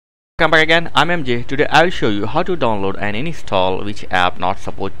Welcome back again. I'm MJ. Today I will show you how to download and install which app not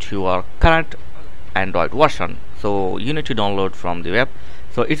support your current Android version. So you need to download from the web.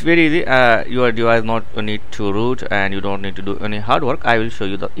 So it's very easy. Your device not need to root and you don't need to do any hard work. I will show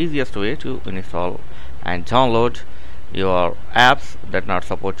you the easiest way to install and download your apps that not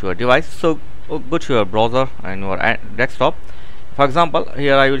support your device. So go to your browser and your desktop. For example,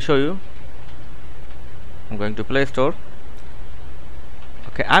 here I will show you. I'm going to Play Store.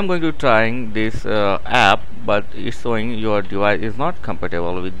 Okay, I'm going to trying this app, but it's showing your device is not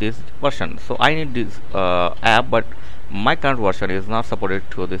compatible with this version. So I need this app, but my current version is not supported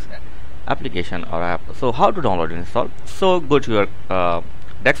to this application or app. So how to download and install? So go to your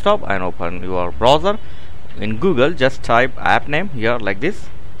desktop and open your browser. In Google, just type app name here like this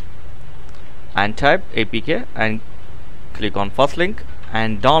and type APK and click on first link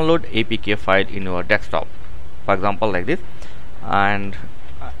and download APK file in your desktop, for example like this. And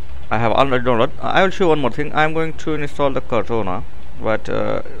I have already downloaded. I will show one more thing. I am going to install the Cortana, but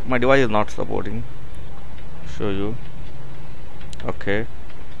my device is not supporting. Show you. Okay,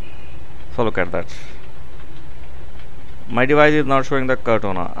 so look at that. My device is not showing the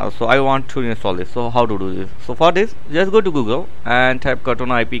Cortana, so I want to install this. So how to do this? So for this, just go to Google and type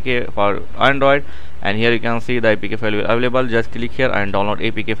Cortana APK for Android, and here you can see the APK file available. Just click here and download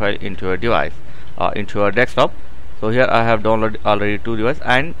APK file into your device, into your desktop. So here I have downloaded already 2 devices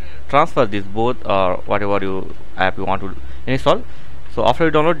and transfer this both or whatever app you want to install. So after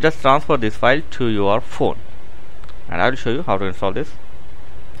you download, just transfer this file to your phone, and I will show you how to install this.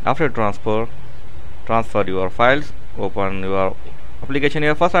 After transfer your files, open your application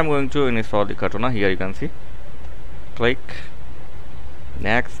here. First I'm going to install the Cortana. Here you can see, click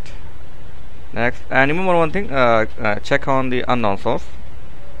next, and remember one thing, check on the unknown source.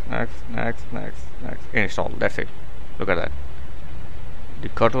 Next, install. That's it. Look at that. The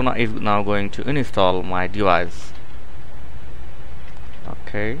Cortana is now going to install my device.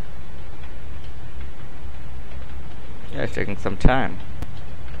 Okay. Yeah, it's taking some time.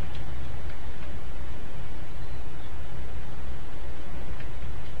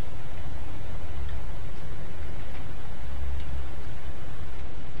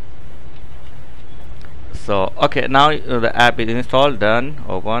 So okay, now the app is installed, done,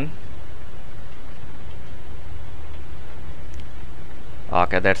 open.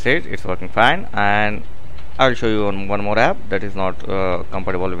 Okay, that's it, it's working fine. And I will show you one more app that is not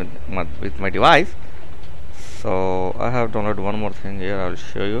compatible with my device. So I have downloaded one more thing here. I will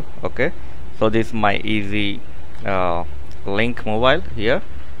show you. Okay, so this is my easy link mobile here.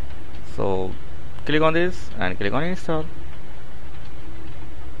 So click on this and click on install.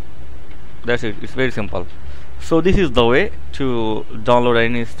 That's it. It's very simple. So this is the way to download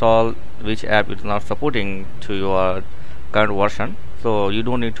and install which app is not supporting to your current version. So you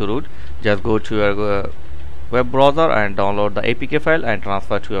don't need to root, just go to your web browser and download the APK file and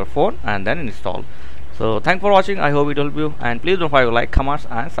transfer to your phone and then install. So thanks for watching. I hope it helped you, and please don't forget to like, comment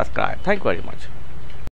and subscribe. Thank you very much.